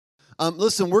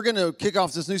Listen, we're going to kick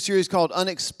off this new series called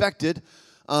Unexpected.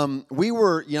 I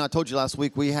told you last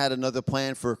week we had another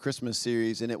plan for a Christmas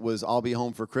series, and it was I'll be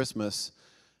home for Christmas.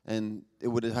 And it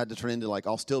would have had to turn into like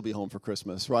I'll still be home for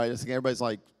Christmas, right? I think everybody's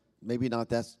like, maybe not,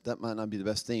 that might not be the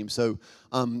best theme. So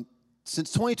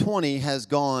since 2020 has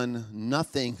gone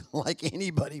nothing like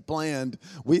anybody planned,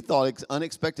 we thought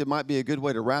unexpected might be a good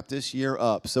way to wrap this year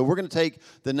up. So we're going to take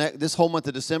this whole month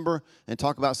of December and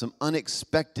talk about some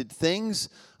unexpected things.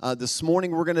 This morning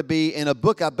we're going to be in a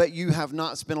book I bet you have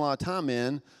not spent a lot of time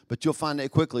in, but you'll find it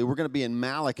quickly. We're going to be in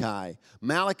Malachi.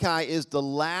 Malachi is the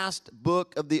last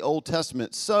book of the Old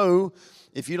Testament. So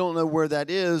if you don't know where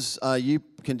that is, you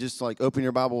can just like open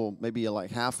your Bible maybe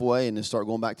like halfway and then start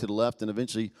going back to the left, and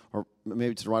eventually, or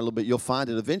maybe to the right a little bit, you'll find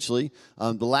it eventually.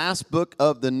 The last book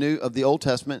of the Old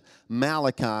Testament,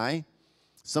 Malachi.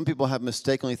 Some people have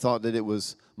mistakenly thought that it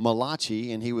was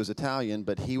Malachi and he was Italian,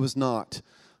 but he was not.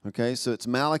 Okay, so it's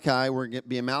Malachi. We're going to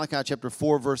be in Malachi chapter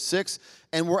 4, verse 6,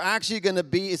 and we're actually going to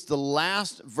be, it's the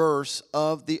last verse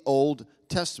of the Old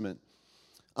Testament.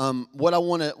 What I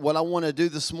want to do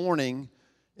this morning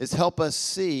is help us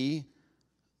see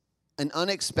an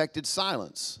unexpected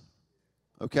silence.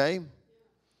 Okay?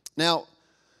 Now,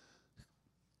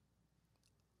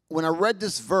 when I read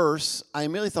this verse, I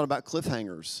immediately thought about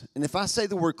cliffhangers. And if I say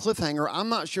the word cliffhanger, I'm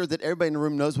not sure that everybody in the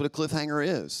room knows what a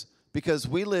cliffhanger is, because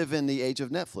we live in the age of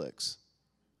Netflix.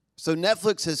 So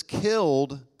Netflix has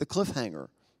killed the cliffhanger,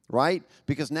 right?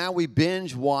 Because now we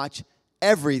binge watch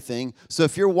everything. So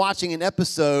if you're watching an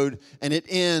episode and it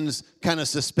ends kind of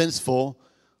suspenseful,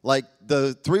 like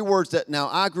the three words that, now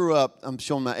I grew up, I'm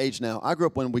showing my age now, I grew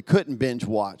up when we couldn't binge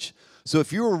watch. So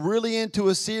if you were really into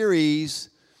a series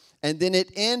and then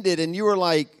it ended and you were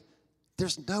like,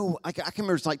 there's no, I can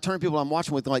remember it's like turning people I'm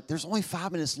watching with, like, there's only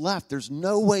 5 minutes left. There's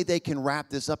no way they can wrap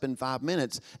this up in 5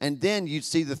 minutes. And then you'd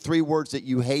see the three words that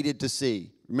you hated to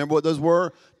see. Remember what those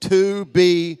were? To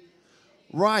be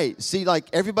right. See, like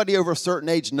everybody over a certain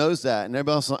age knows that. And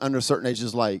everybody else under a certain age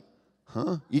is like,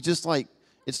 huh? You just like,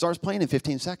 it starts playing in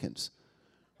 15 seconds.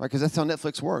 Right? Because that's how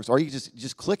Netflix works. Or you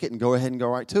just click it and go ahead and go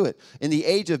right to it. In the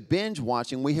age of binge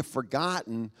watching, we have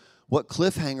forgotten what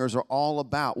cliffhangers are all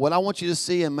about. What I want you to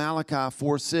see in Malachi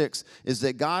 4:6 is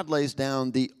that God lays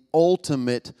down the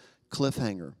ultimate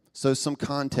cliffhanger. So some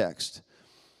context.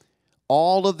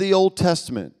 All of the Old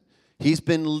Testament, he's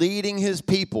been leading his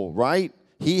people, right?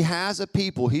 He has a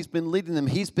people. He's been leading them.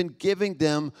 He's been giving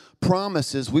them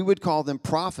promises. We would call them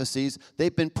prophecies.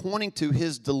 They've been pointing to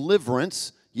his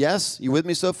deliverance. Yes? You with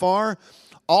me so far?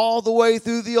 All the way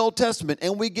through the Old Testament.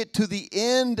 And we get to the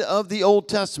end of the Old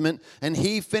Testament, and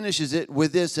he finishes it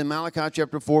with this in Malachi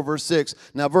chapter 4, verse 6.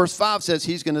 Now, verse 5 says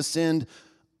he's going to send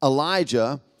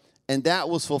Elijah, and that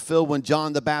was fulfilled when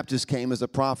John the Baptist came as a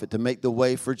prophet to make the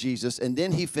way for Jesus. And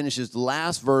then he finishes, the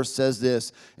last verse says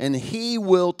this, and he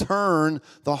will turn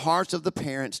the hearts of the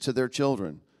parents to their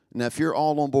children. Now, if you're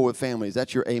all on board with families,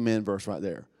 that's your amen verse right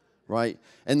there, right?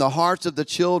 And the hearts of the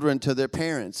children to their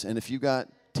parents. And if you got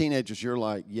teenagers, you're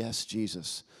like, yes,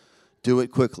 Jesus, do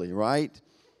it quickly, right?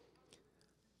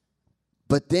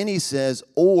 But then he says,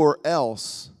 or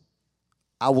else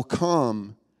I will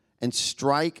come and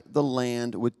strike the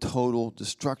land with total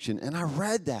destruction. And I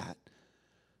read that,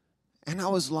 and I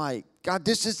was like, God,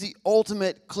 this is the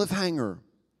ultimate cliffhanger.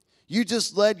 You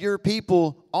just led your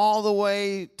people all the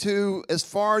way to as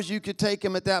far as you could take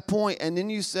them at that point, and then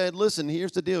you said, listen,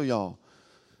 here's the deal, y'all.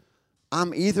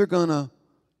 I'm either going to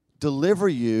deliver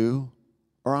you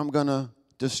or I'm going to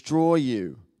destroy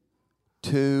you.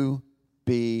 To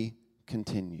be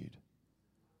continued.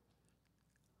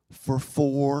 For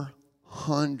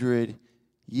 400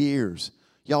 years.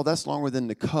 Y'all, that's longer than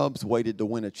the Cubs waited to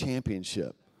win a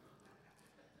championship.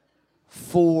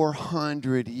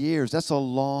 400 years. That's a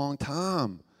long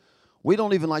time. We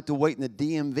don't even like to wait in the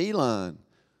DMV line.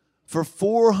 For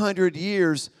 400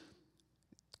 years,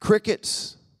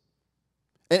 crickets.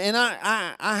 And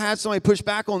I had somebody push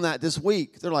back on that this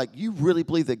week. They're like, you really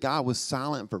believe that God was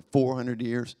silent for 400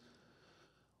 years?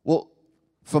 Well,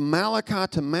 from Malachi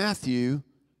to Matthew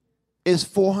is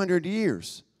 400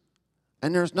 years.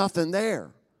 And there's nothing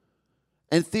there.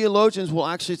 And theologians will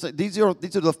actually say these are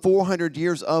the 400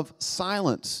 years of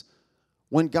silence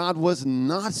when God was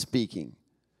not speaking.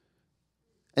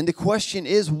 And the question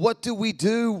is, what do we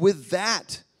do with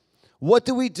that? What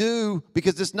do we do?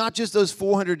 Because it's not just those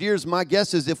 400 years. My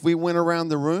guess is if we went around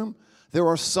the room, there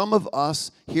are some of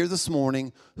us here this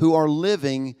morning who are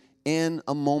living in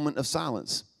a moment of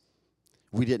silence.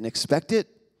 We didn't expect it.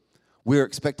 We're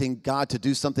expecting God to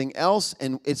do something else.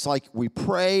 And it's like we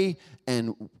pray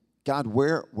and God,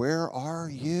 where are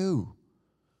you?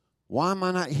 Why am I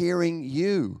not hearing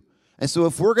you? And so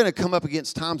if we're going to come up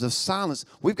against times of silence,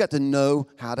 we've got to know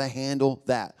how to handle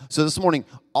that. So this morning,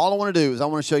 all I want to do is I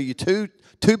want to show you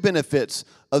two benefits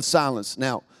of silence.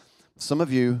 Now, some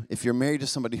of you, if you're married to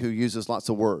somebody who uses lots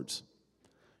of words,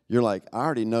 you're like, I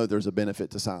already know there's a benefit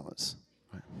to silence,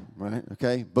 right?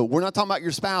 Okay? But we're not talking about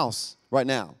your spouse right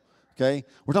now, okay?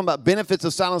 We're talking about benefits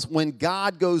of silence when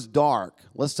God goes dark.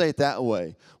 Let's say it that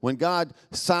way. When God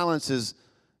silences,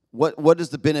 what is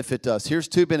the benefit to us? Here's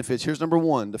two benefits. Here's number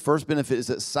one. The first benefit is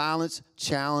that silence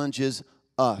challenges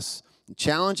us.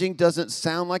 Challenging doesn't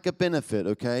sound like a benefit,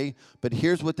 okay? But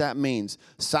here's what that means.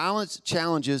 Silence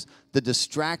challenges the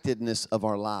distractedness of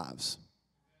our lives.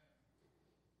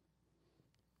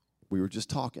 We were just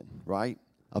talking, right,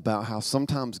 about how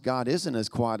sometimes God isn't as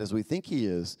quiet as we think he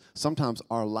is. Sometimes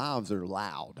our lives are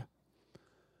loud.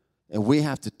 And we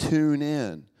have to tune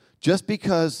in. Just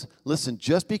because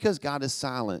God is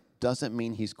silent doesn't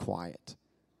mean he's quiet.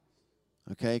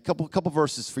 Okay, a couple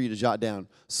verses for you to jot down.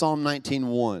 Psalm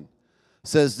 19:1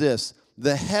 says this,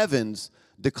 the heavens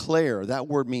declare, that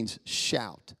word means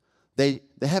shout. The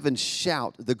heavens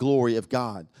shout the glory of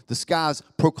God. The skies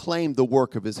proclaim the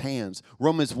work of his hands.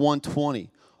 Romans 1:20.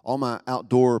 All my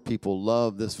outdoor people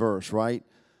love this verse, right?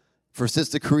 For since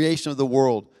the creation of the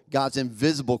world, God's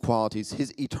invisible qualities,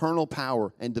 his eternal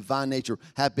power and divine nature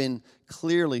have been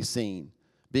clearly seen,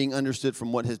 being understood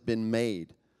from what has been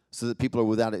made, so that people are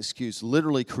without excuse.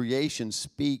 Literally, creation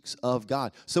speaks of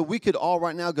God. So we could all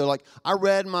right now go like, I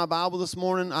read my Bible this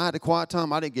morning. I had a quiet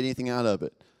time. I didn't get anything out of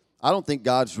it. I don't think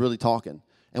God's really talking.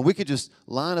 And we could just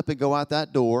line up and go out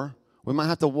that door. We might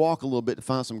have to walk a little bit to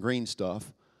find some green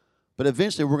stuff. But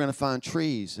eventually we're going to find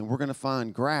trees and we're going to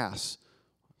find grass.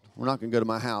 We're not going to go to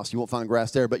my house. You won't find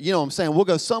grass there. But you know what I'm saying? We'll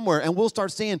go somewhere and we'll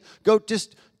start seeing, go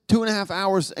just 2.5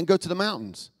 hours and go to the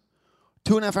mountains.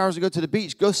 2.5 hours to go to the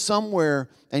beach. Go somewhere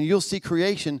and you'll see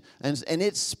creation. And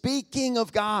it's speaking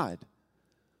of God.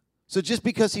 So just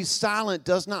because he's silent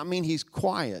does not mean he's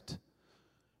quiet.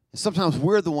 Sometimes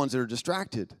we're the ones that are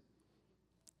distracted.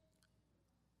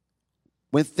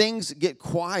 When things get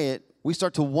quiet, we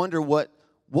start to wonder what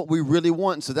we really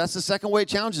want. So that's the second way it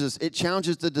challenges us. It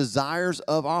challenges the desires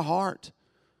of our heart.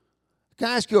 Can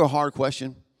I ask you a hard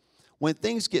question? When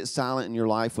things get silent in your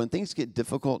life, when things get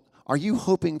difficult, are you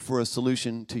hoping for a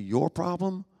solution to your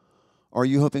problem? Or are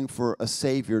you hoping for a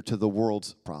savior to the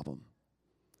world's problem?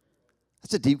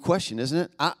 That's a deep question, isn't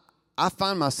it? I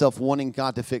find myself wanting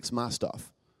God to fix my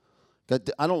stuff. God,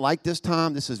 I don't like this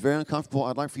time. This is very uncomfortable.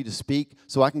 I'd like for you to speak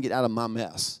so I can get out of my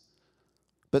mess.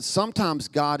 But sometimes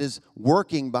God is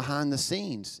working behind the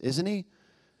scenes, isn't he?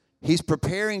 He's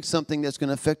preparing something that's going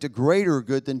to affect a greater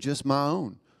good than just my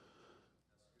own.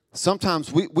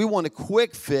 Sometimes we want a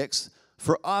quick fix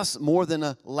for us more than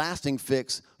a lasting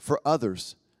fix for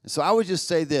others. And so I would just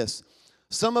say this.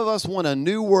 Some of us want a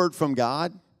new word from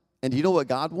God. And do you know what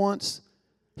God wants?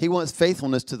 He wants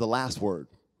faithfulness to the last word.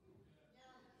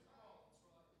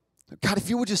 God, if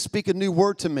you would just speak a new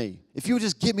word to me, if you would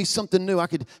just give me something new I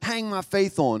could hang my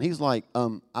faith on. He's like,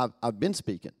 I've been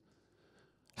speaking.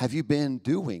 Have you been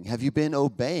doing? Have you been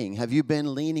obeying? Have you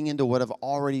been leaning into what I've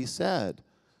already said?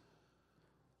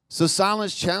 So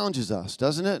silence challenges us,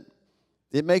 doesn't it?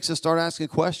 It makes us start asking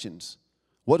questions.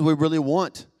 What do we really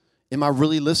want? Am I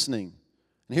really listening?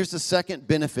 And here's the second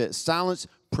benefit. Silence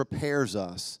prepares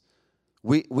us.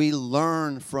 We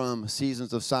learn from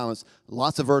seasons of silence.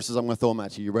 Lots of verses, I'm going to throw them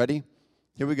at you. You ready?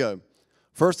 Here we go.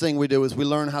 First thing we do is we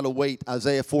learn how to wait.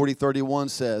 Isaiah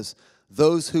 40:31 says,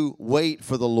 those who wait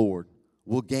for the Lord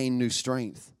will gain new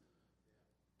strength.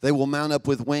 They will mount up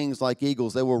with wings like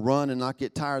eagles. They will run and not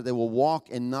get tired. They will walk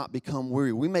and not become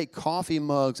weary. We make coffee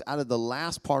mugs out of the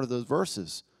last part of those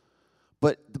verses.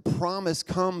 But the promise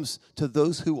comes to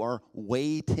those who are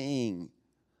waiting.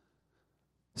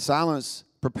 Silence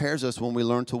prepares us when we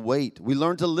learn to wait. We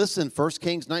learn to listen. 1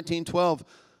 Kings 19:12.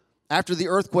 After the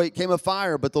earthquake came a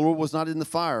fire, but the Lord was not in the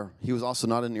fire. He was also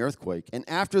not in the earthquake. And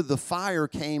after the fire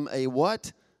came a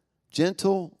what?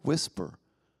 Gentle whisper.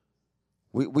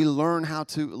 We learn how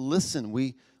to listen.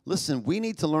 We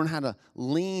need to learn how to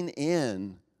lean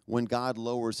in when God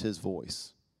lowers his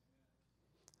voice.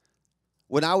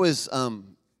 When I was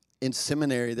in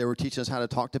seminary, they were teaching us how to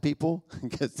talk to people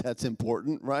because that's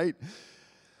important, right?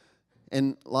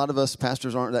 And a lot of us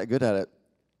pastors aren't that good at it.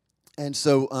 And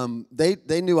so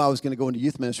they knew I was going to go into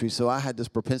youth ministry, so I had this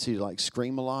propensity to like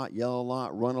scream a lot, yell a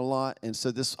lot, run a lot. And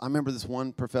so I remember this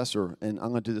one professor, and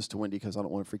I'm going to do this to Wendy because I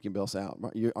don't want to freaking bells out.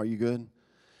 Are you good?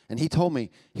 And he told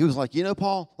me, he was like,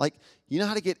 Paul, like, you know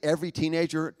how to get every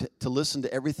teenager to listen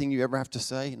to everything you ever have to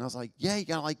say? And I was like, yeah, you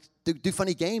got to like do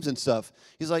funny games and stuff.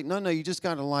 He's like, no, you just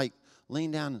got to like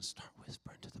lean down and start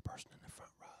whispering to the person in the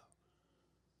front row.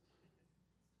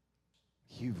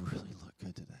 you really look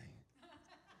good today.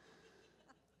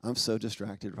 I'm so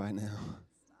distracted right now.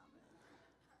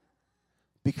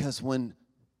 Because when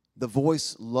the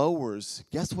voice lowers,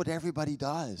 guess what everybody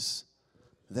does?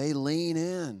 They lean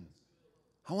in.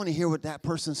 I want to hear what that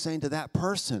person's saying to that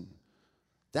person.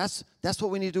 That's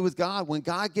what we need to do with God. When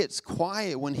God gets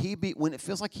quiet, when it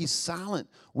feels like he's silent,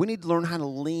 we need to learn how to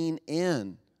lean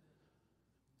in.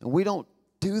 And we don't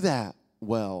do that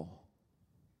well.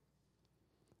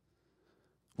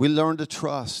 We learn to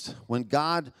trust. When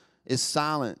God is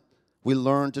silent, we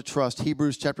learn to trust.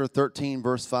 Hebrews chapter 13,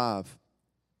 verse 5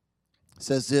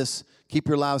 says this, keep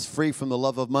your lives free from the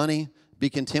love of money. Be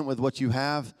content with what you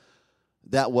have.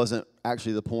 That wasn't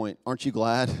actually the point. Aren't you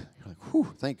glad? You're like,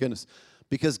 whew, thank goodness.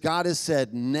 Because God has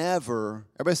said never,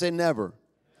 everybody say never.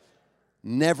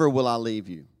 Never will I leave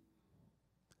you.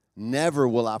 Never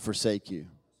will I forsake you.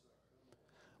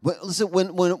 But listen,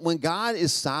 when God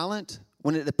is silent,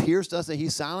 when it appears to us that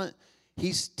he's silent,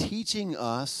 he's teaching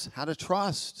us how to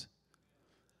trust.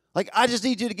 Like, I just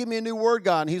need you to give me a new word,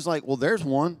 God. And he's like, well, there's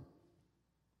one.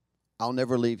 I'll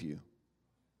never leave you.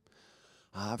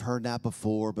 I've heard that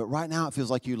before, but right now it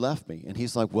feels like you left me. And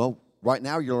he's like, well, right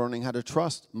now you're learning how to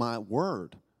trust my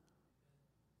word.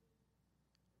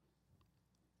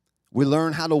 We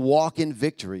learn how to walk in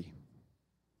victory.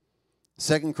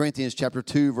 2 Corinthians chapter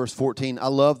 2, verse 14. I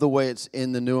love the way it's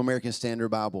in the New American Standard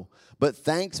Bible. But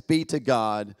thanks be to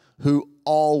God who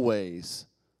always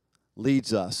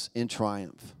leads us in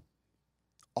triumph.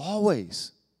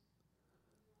 Always.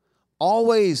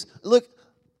 Always. Look,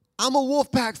 I'm a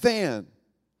Wolfpack fan.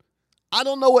 I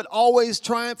don't know what always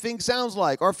triumphing sounds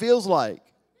like or feels like,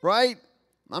 right?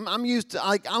 I'm used to,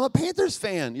 like, I'm a Panthers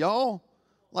fan, y'all.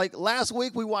 Like, last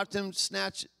week we watched them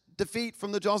snatch defeat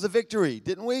from the jaws of victory,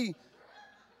 didn't we?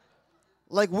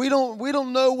 Like, we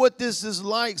don't know what this is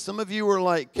like. Some of you are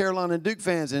like Carolina and Duke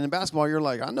fans, and in basketball, you're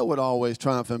like, I know what always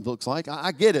triumphing looks like.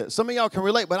 I get it. Some of y'all can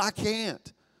relate, but I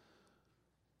can't.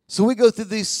 So we go through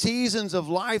these seasons of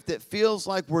life that feels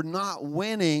like we're not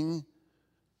winning.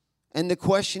 And the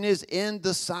question is, in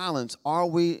the silence, are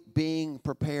we being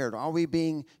prepared? Are we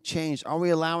being changed? Are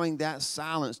we allowing that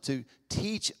silence to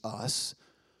teach us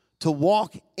to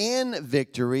walk in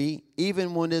victory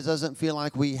even when it doesn't feel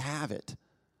like we have it?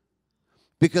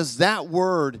 Because that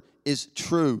word is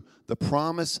true. The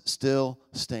promise still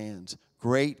stands.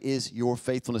 Great is your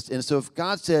faithfulness. And so if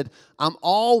God said, I'm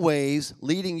always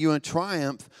leading you in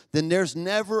triumph, then there's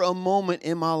never a moment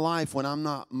in my life when I'm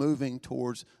not moving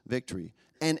towards victory.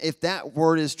 And if that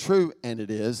word is true, and it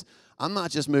is, I'm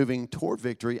not just moving toward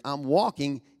victory, I'm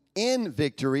walking in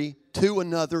victory to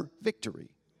another victory.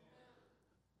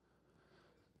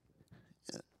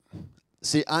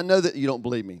 See, I know that you don't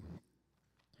believe me.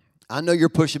 I know you're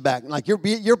pushing back. Like, you're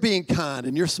being kind,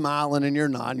 and you're smiling, and you're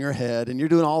nodding your head, and you're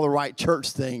doing all the right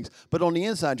church things. But on the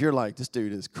inside, you're like, this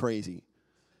dude is crazy.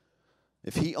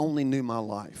 If he only knew my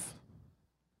life.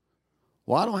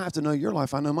 Well, I don't have to know your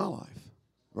life. I know my life,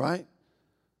 right?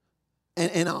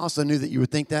 And I also knew that you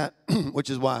would think that, which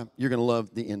is why you're going to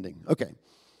love the ending. Okay,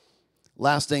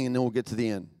 last thing, and then we'll get to the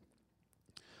end.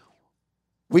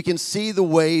 We can see the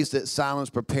ways that silence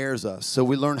prepares us. So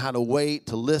we learn how to wait,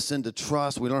 to listen, to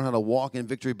trust. We learn how to walk in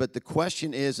victory. But the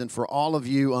question is, and for all of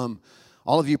you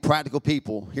practical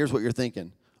people, here's what you're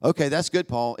thinking. Okay, that's good,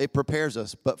 Paul. It prepares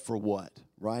us, but for what,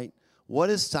 right? What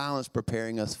is silence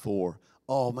preparing us for?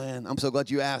 Oh, man, I'm so glad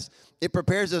you asked. It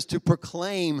prepares us to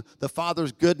proclaim the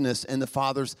Father's goodness and the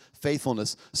Father's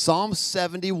faithfulness. Psalm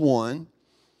 71,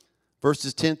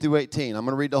 verses 10 through 18. I'm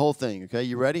going to read the whole thing, okay?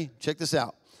 You ready? Check this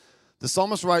out. The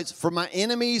psalmist writes, for my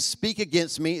enemies speak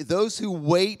against me. Those who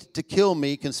wait to kill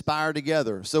me conspire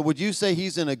together. So would you say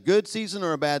he's in a good season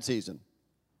or a bad season?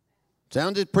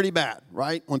 Sounded pretty bad,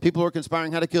 right? When people are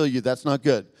conspiring how to kill you, that's not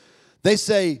good. They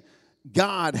say,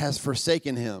 God has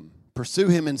forsaken him. Pursue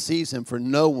him and seize him, for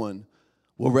no one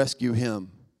will rescue him.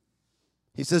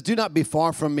 He says, do not be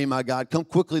far from me, my God. Come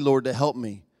quickly, Lord, to help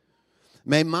me.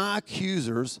 May my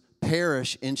accusers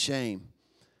perish in shame.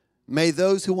 May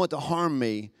those who want to harm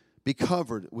me be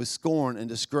covered with scorn and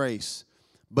disgrace.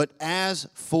 But as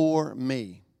for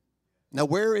me. Now,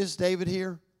 where is David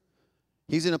here?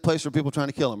 He's in a place where people are trying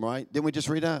to kill him, right? Didn't we just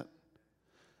read that?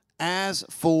 As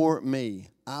for me,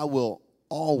 I will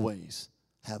always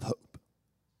have hope.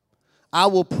 I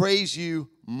will praise you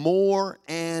more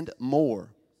and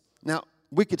more. Now,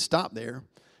 we could stop there,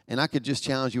 and I could just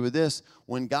challenge you with this.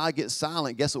 When God gets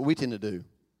silent, guess what we tend to do?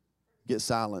 Get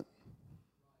silent.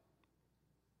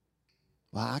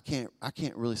 Well, I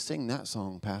can't really sing that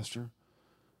song, Pastor.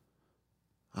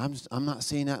 I'm not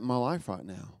seeing that in my life right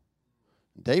now.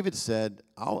 David said,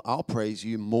 I'll praise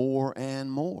you more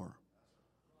and more.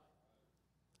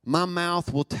 My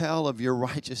mouth will tell of your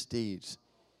righteous deeds,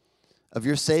 of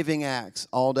your saving acts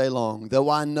all day long, though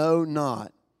I know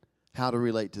not how to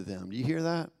relate to them. Do you hear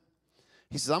that?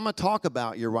 He says, I'm going to talk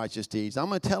about your righteous deeds. I'm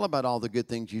going to tell about all the good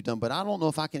things you've done, but I don't know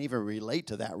if I can even relate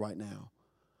to that right now.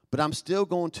 But I'm still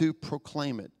going to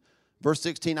proclaim it. Verse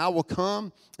 16, I will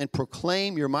come and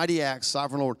proclaim your mighty acts,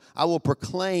 sovereign Lord. I will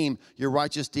proclaim your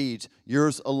righteous deeds,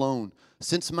 yours alone.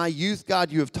 Since my youth,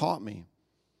 God, you have taught me.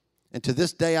 And to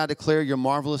this day I declare your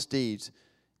marvelous deeds.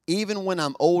 Even when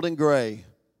I'm old and gray,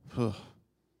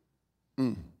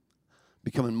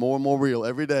 becoming more and more real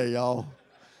every day, y'all.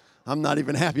 I'm not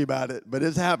even happy about it, but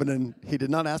it's happening. He did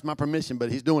not ask my permission,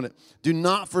 but he's doing it. Do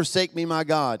not forsake me, my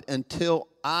God, until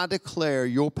I declare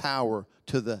your power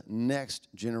to the next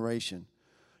generation,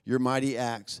 your mighty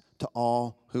acts to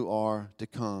all who are to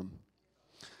come.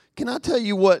 Can I tell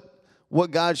you what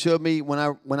God showed me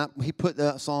when he put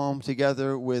that psalm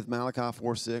together with Malachi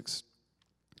 4:6?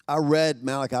 I read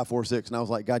Malachi 4:6, and I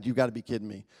was like, God, you've got to be kidding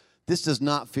me. This does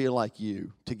not feel like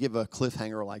you to give a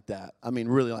cliffhanger like that. I mean,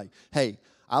 really like, hey,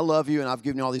 I love you, and I've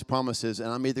given you all these promises, and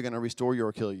I'm either going to restore you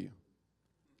or kill you.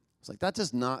 It's like, that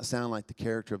does not sound like the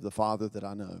character of the Father that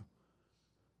I know.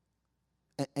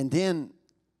 And then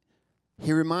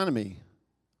he reminded me,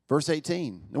 verse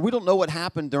 18. Now, we don't know what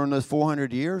happened during those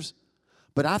 400 years,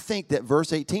 but I think that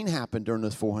verse 18 happened during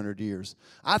those 400 years.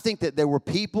 I think that there were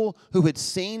people who had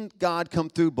seen God come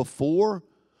through before,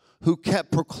 who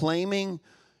kept proclaiming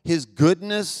his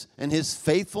goodness and his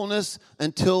faithfulness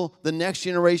until the next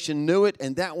generation knew it,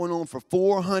 and that went on for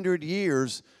 400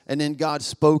 years, and then God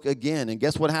spoke again. And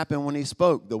guess what happened when he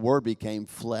spoke? The word became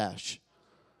flesh.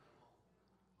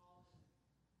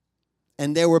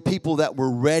 And there were people that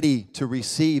were ready to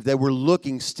receive. They were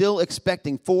looking, still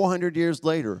expecting 400 years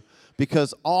later.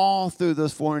 Because all through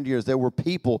those 400 years, there were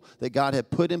people that God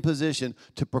had put in position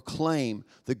to proclaim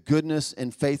the goodness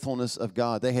and faithfulness of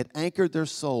God. They had anchored their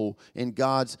soul in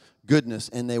God's goodness,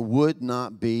 and they would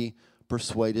not be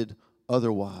persuaded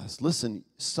otherwise. Listen,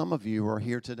 some of you are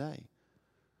here today.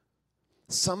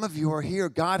 Some of you are here.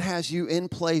 God has you in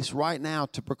place right now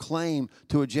to proclaim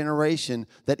to a generation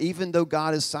that even though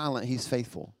God is silent, he's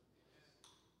faithful.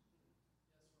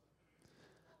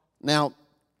 Now,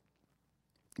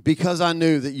 because I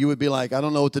knew that you would be like, I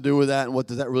don't know what to do with that and what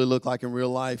does that really look like in real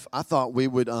life, I thought we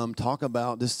would talk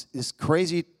about this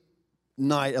crazy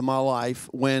night of my life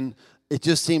when it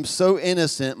just seemed so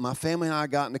innocent. My family and I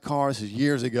got in the car, this was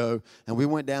years ago, and we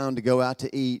went down to go out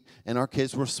to eat, and our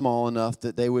kids were small enough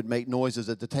that they would make noises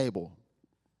at the table,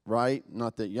 right?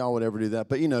 Not that y'all would ever do that,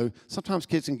 but, you know, sometimes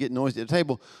kids can get noisy at the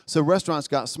table. So restaurants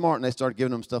got smart, and they started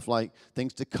giving them stuff like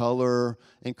things to color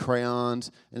and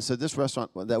crayons. And so this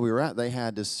restaurant that we were at, they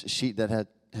had this sheet that had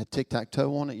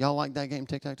tic-tac-toe on it. Y'all like that game,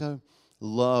 tic-tac-toe?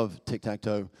 Love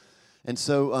tic-tac-toe. And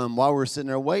so while we were sitting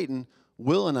there waiting,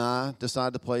 Will and I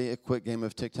decided to play a quick game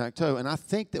of tic-tac-toe. And I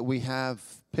think that we have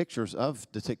pictures of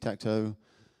the tic-tac-toe,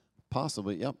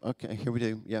 possibly. Yep, okay, here we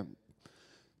do, yeah.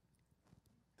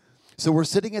 So we're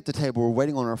sitting at the table, we're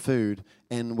waiting on our food,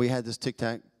 and we had this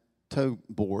tic-tac-toe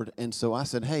board. And so I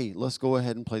said, hey, let's go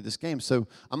ahead and play this game. So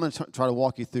I'm going to try to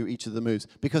walk you through each of the moves.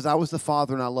 Because I was the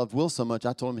father and I loved Will so much,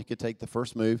 I told him he could take the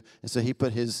first move. And so he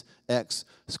put his X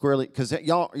squarely. Because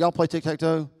y'all play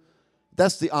tic-tac-toe?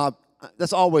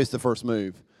 That's always the first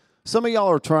move. Some of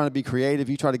y'all are trying to be creative.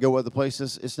 You try to go other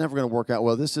places. It's never going to work out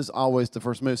well. This is always the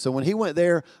first move. So when he went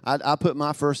there, I put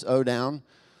my first O down.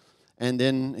 And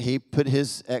then he put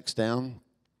his X down.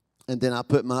 And then I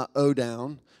put my O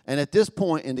down. And at this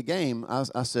point in the game,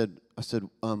 I said,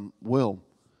 Will,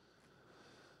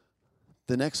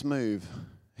 the next move,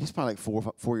 he's probably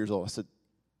like 4 years old. I said,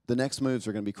 the next moves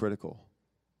are going to be critical.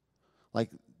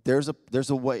 Like, there's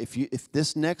a way, if you do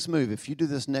this next move, if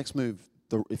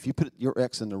you put your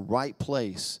X in the right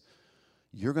place,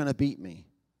 you're going to beat me.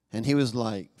 And he was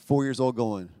like 4 years old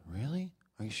going, really?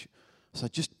 Are you sure? So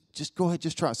just go ahead,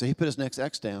 just try. So he put his next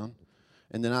X down,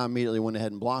 and then I immediately went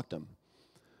ahead and blocked him.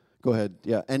 Go ahead,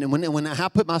 yeah. And when I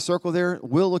put my circle there,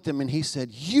 Will looked at me and he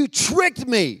said, you tricked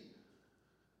me.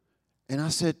 And I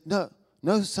said, no,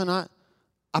 son,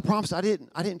 I promise I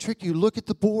didn't trick you. Look at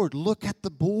the board. Look at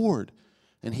the board.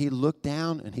 And he looked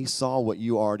down and he saw what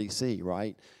you already see,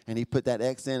 right? And he put that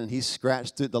X in and he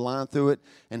scratched the line through it.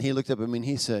 And he looked up at me and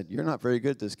he said, you're not very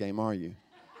good at this game, are you?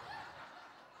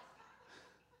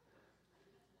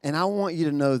 And I want you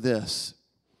to know this,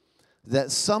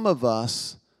 that some of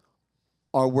us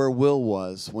are where Will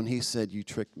was when he said, you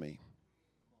tricked me.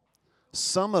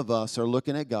 Some of us are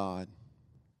looking at God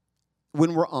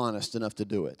when we're honest enough to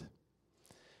do it.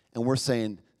 And we're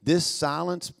saying, this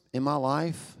silence in my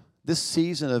life, this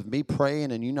season of me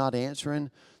praying and you not answering,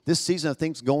 this season of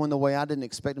things going the way I didn't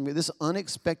expect them to, this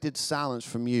unexpected silence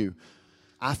from you,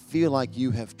 I feel like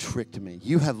you have tricked me.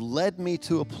 You have led me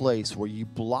to a place where you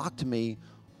blocked me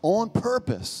on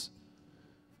purpose.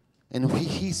 And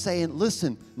he's saying,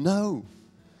 listen, no.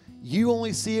 You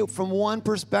only see it from one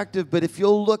perspective, but if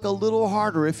you'll look a little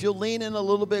harder, if you'll lean in a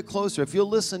little bit closer, if you'll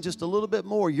listen just a little bit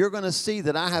more, you're going to see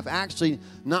that I have actually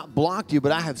not blocked you,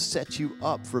 but I have set you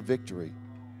up for victory.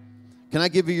 Can I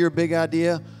give you your big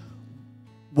idea?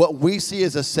 What we see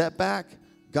as a setback,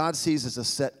 God sees as a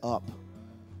set up.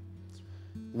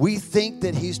 We think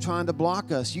that he's trying to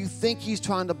block us. You think he's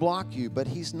trying to block you, but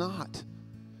he's not.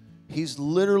 He's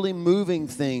literally moving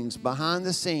things behind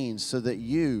the scenes so that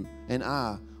you and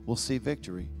I will see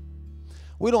victory.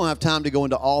 We don't have time to go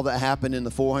into all that happened in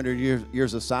the 400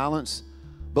 years of silence,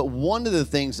 but one of the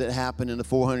things that happened in the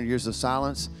 400 years of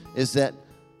silence is that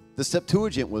the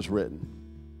Septuagint was written.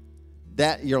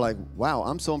 That you're like, wow,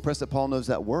 I'm so impressed that Paul knows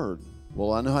that word.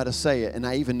 Well, I know how to say it, and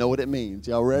I even know what it means.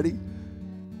 Y'all ready?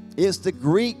 It's the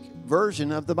Greek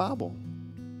version of the Bible.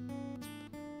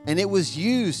 And it was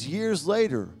used years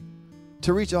later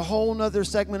to reach a whole nother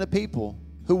segment of people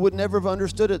who would never have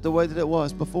understood it the way that it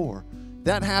was before.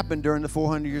 That happened during the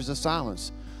 400 years of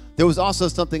silence. There was also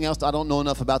something else I don't know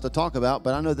enough about to talk about,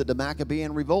 but I know that the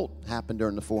Maccabean revolt happened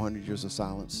during the 400 years of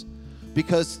silence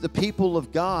because the people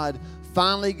of God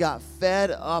finally got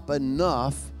fed up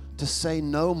enough to say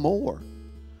no more.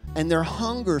 And their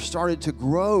hunger started to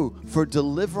grow for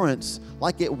deliverance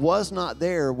like it was not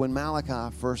there when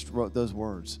Malachi first wrote those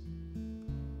words.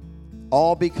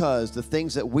 All because the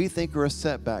things that we think are a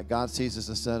setback, God sees as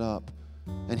a setup.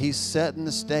 And he's setting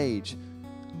the stage.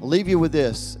 I'll leave you with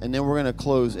this, and then we're going to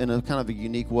close in a kind of a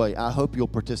unique way. I hope you'll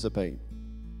participate.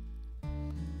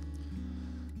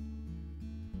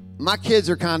 My kids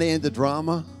are kind of into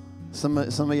drama. Some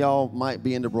of y'all might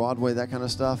be into Broadway, that kind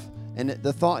of stuff. And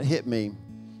the thought hit me.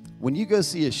 When you go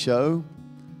see a show,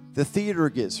 the theater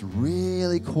gets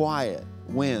really quiet.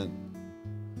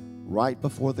 When? Right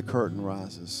before the curtain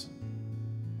rises.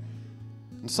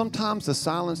 And sometimes the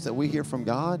silence that we hear from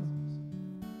God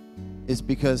is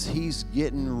because he's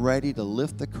getting ready to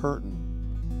lift the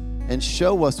curtain and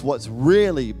show us what's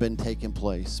really been taking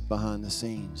place behind the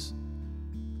scenes.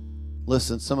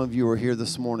 Listen, some of you are here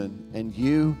this morning and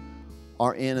you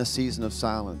are in a season of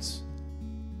silence.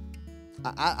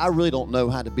 I really don't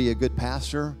know how to be a good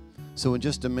pastor. So in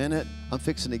just a minute, I'm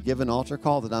fixing to give an altar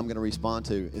call that I'm going to respond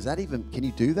to. Is that even, can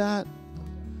you do that?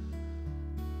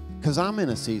 Because I'm in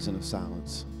a season of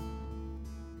silence.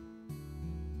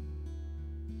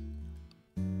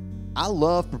 I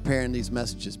love preparing these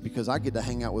messages because I get to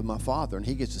hang out with my Father and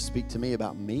he gets to speak to me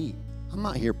about me. I'm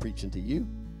not here preaching to you.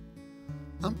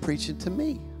 I'm preaching to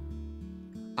me.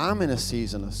 I'm in a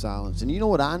season of silence. And you know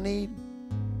what I need?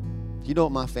 You know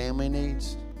what my family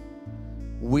needs?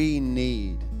 We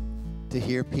need to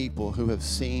hear people who have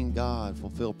seen God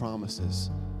fulfill promises.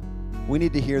 We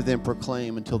need to hear them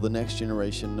proclaim until the next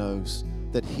generation knows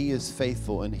that he is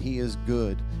faithful and he is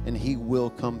good and he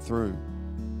will come through.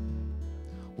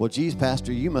 Well, geez,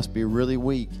 Pastor, you must be really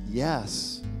weak.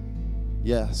 Yes,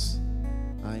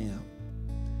 I am.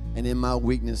 And in my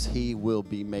weakness, he will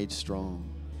be made strong.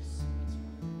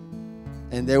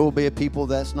 And there will be a people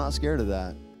that's not scared of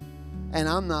that. And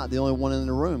I'm not the only one in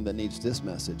the room that needs this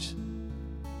message.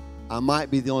 I might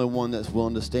be the only one that's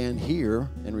willing to stand here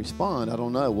and respond. I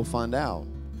don't know. We'll find out.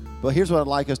 But here's what I'd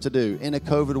like us to do. In a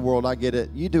COVID world, I get it.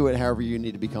 You do it however you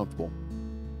need to be comfortable.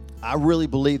 I really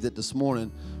believe that this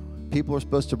morning, people are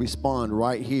supposed to respond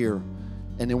right here.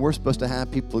 And then we're supposed to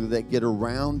have people that get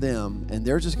around them. And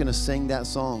they're just going to sing that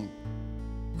song.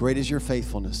 Great is your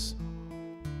faithfulness.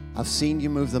 I've seen you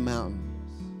move the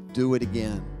mountain. Do it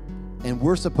again. And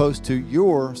we're supposed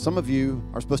to, some of you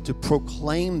are supposed to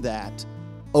proclaim that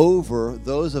over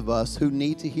those of us who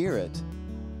need to hear it.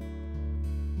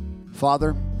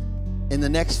 Father, in the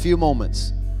next few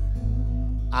moments,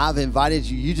 I've invited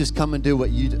you. You just come and do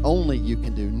what only you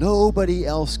can do. Nobody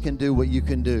else can do what you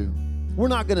can do. We're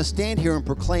not going to stand here and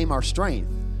proclaim our strength.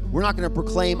 We're not going to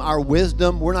proclaim our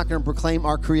wisdom. We're not going to proclaim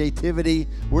our creativity.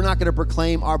 We're not going to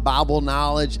proclaim our Bible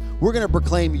knowledge. We're going to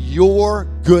proclaim your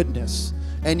goodness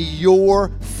and your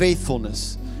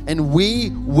faithfulness. And we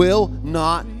will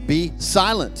not be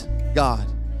silent, God.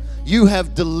 You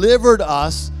have delivered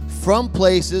us from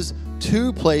places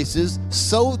to places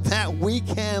so that we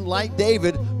can, like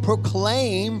David,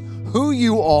 proclaim who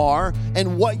you are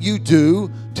and what you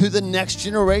do to the next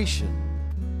generation.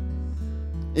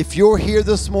 If you're here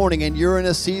this morning and you're in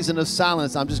a season of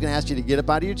silence, I'm just going to ask you to get up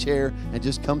out of your chair and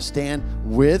just come stand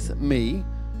with me,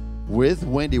 with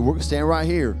Wendy. We're going to stand right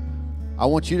here. I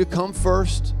want you to come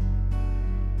first.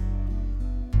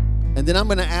 And then I'm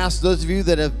going to ask those of you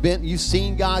that you've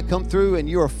seen God come through and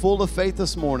you are full of faith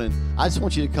this morning. I just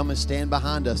want you to come and stand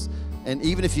behind us. And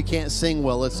even if you can't sing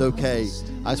well, it's okay.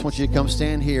 I just want you to come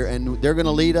stand here, and they're going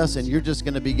to lead us, and you're just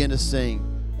going to begin to sing.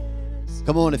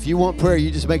 Come on, if you want prayer,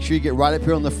 you just make sure you get right up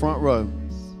here on the front row.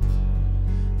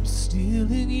 I'm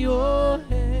still in your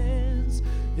hands.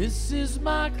 This is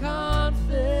my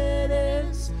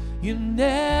confidence. You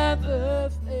never